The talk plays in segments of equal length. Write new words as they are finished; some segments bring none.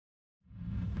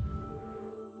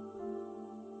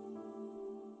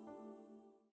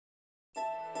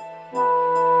Bees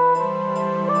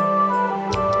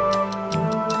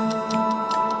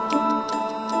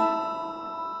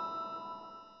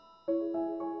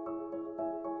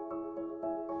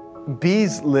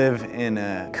live in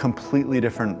a completely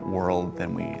different world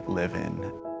than we live in.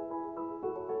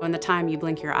 When the time you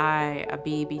blink your eye, a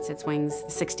bee beats its wings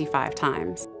 65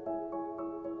 times.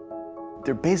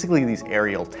 They're basically these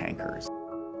aerial tankers.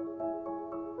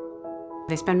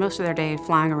 They spend most of their day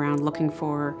flying around looking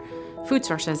for food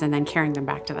sources and then carrying them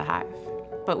back to the hive.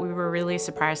 But we were really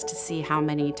surprised to see how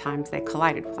many times they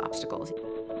collided with obstacles.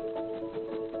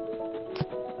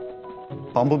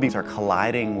 Bumblebees are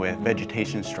colliding with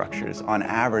vegetation structures on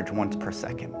average once per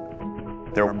second.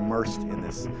 They're immersed in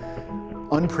this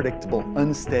unpredictable,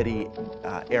 unsteady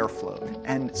airflow.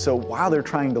 And so while they're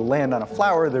trying to land on a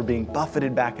flower, they're being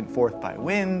buffeted back and forth by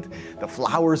wind, the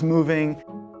flower's moving.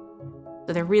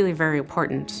 So they're really very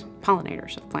important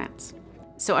pollinators of plants.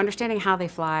 So understanding how they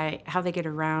fly, how they get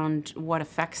around, what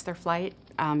affects their flight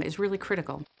is really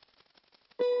critical.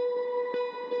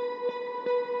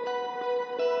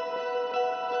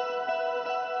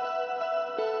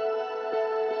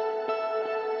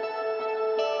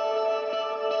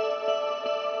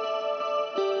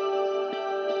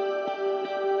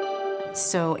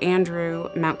 So Andrew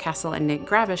Mountcastle and Nate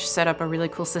Gravish set up a really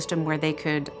cool system where they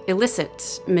could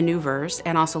elicit maneuvers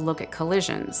and also look at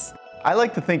collisions. I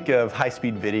like to think of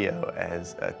high-speed video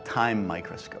as a time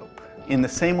microscope. In the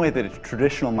same way that a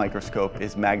traditional microscope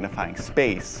is magnifying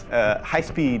space, a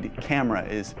high-speed camera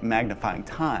is magnifying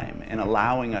time and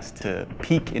allowing us to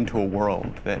peek into a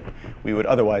world that we would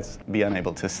otherwise be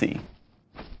unable to see.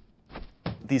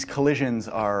 These collisions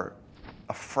are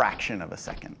a fraction of a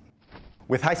second.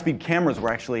 With high-speed cameras,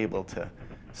 we're actually able to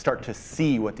start to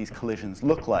see what these collisions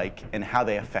look like and how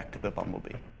they affect the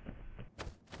bumblebee.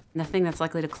 The thing that's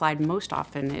likely to collide most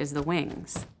often is the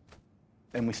wings.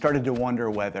 And we started to wonder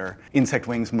whether insect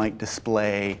wings might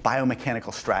display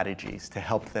biomechanical strategies to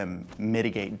help them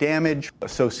mitigate damage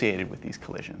associated with these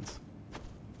collisions.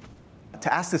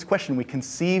 To ask this question, we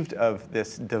conceived of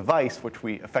this device, which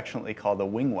we affectionately call the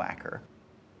wing whacker.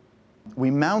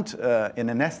 We mount an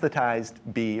anesthetized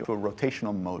bee to a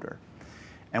rotational motor,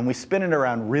 and we spin it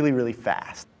around really, really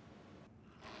fast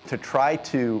to try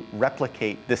to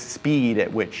replicate the speed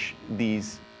at which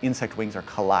these insect wings are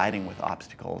colliding with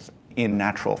obstacles in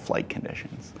natural flight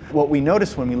conditions. What we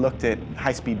noticed when we looked at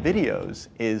high-speed videos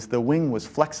is the wing was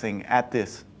flexing at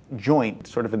this joint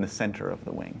sort of in the center of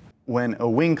the wing. When a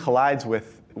wing collides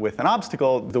with an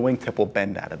obstacle, the wingtip will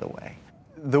bend out of the way.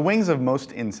 The wings of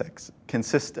most insects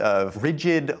consist of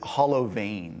rigid, hollow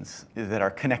veins that are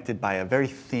connected by a very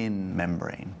thin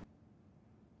membrane.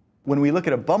 When we look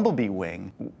at a bumblebee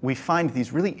wing, we find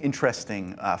these really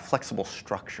interesting flexible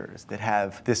structures that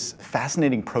have this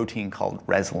fascinating protein called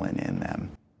resilin in them.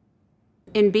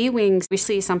 In bee wings, we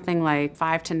see something like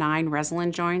 5 to 9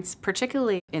 resilin joints,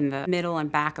 particularly in the middle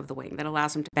and back of the wing, that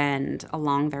allows them to bend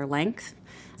along their length.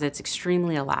 It's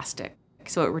extremely elastic.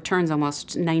 So it returns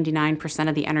almost 99%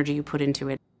 of the energy you put into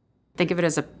it. Think of it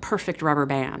as a perfect rubber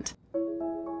band.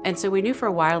 And so we knew for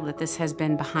a while that this has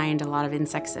been behind a lot of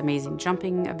insects' amazing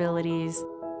jumping abilities.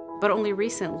 But only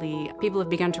recently, people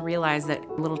have begun to realize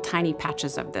that little tiny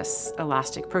patches of this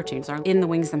elastic proteins are in the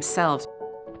wings themselves.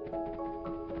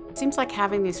 It seems like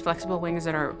having these flexible wings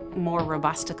that are more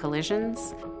robust to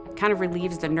collisions kind of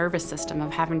relieves the nervous system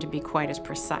of having to be quite as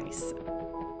precise.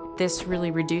 This really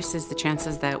reduces the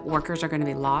chances that workers are going to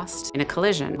be lost in a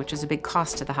collision, which is a big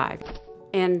cost to the hive.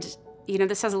 And,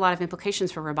 this has a lot of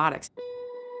implications for robotics.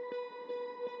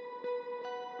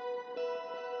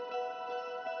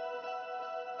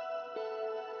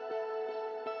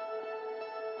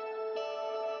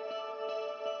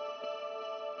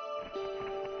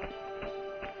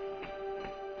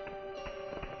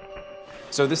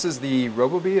 So this is the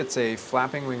RoboBee. It's a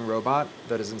flapping wing robot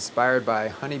that is inspired by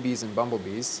honeybees and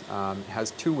bumblebees. It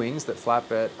has 2 wings that flap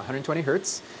at 120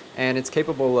 hertz, and it's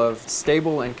capable of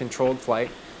stable and controlled flight.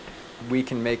 We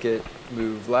can make it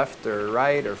move left or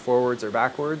right or forwards or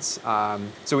backwards,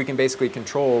 so we can basically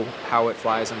control how it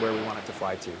flies and where we want it to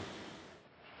fly to.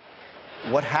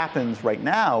 What happens right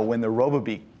now when the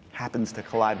RoboBee happens to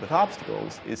collide with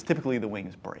obstacles is typically the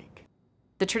wings break.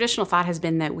 The traditional thought has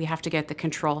been that we have to get the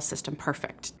control system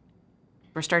perfect.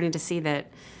 We're starting to see that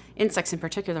insects in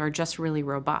particular are just really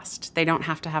robust. They don't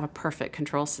have to have a perfect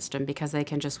control system because they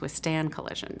can just withstand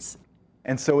collisions.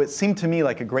 And so it seemed to me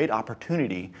like a great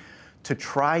opportunity to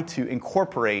try to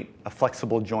incorporate a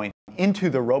flexible joint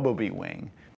into the RoboBee wing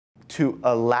to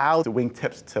allow the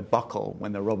wingtips to buckle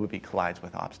when the RoboBee collides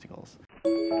with obstacles.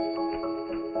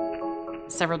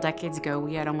 Several decades ago,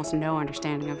 we had almost no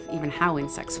understanding of even how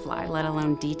insects fly, let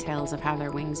alone details of how their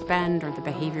wings bend or the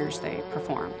behaviors they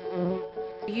perform.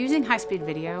 Using high-speed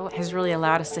video has really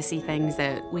allowed us to see things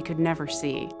that we could never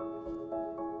see.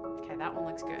 Okay, that one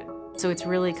looks good. So it's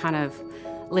really kind of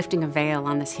lifting a veil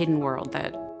on this hidden world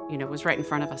that, was right in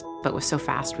front of us, but was so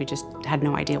fast we just had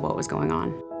no idea what was going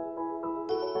on.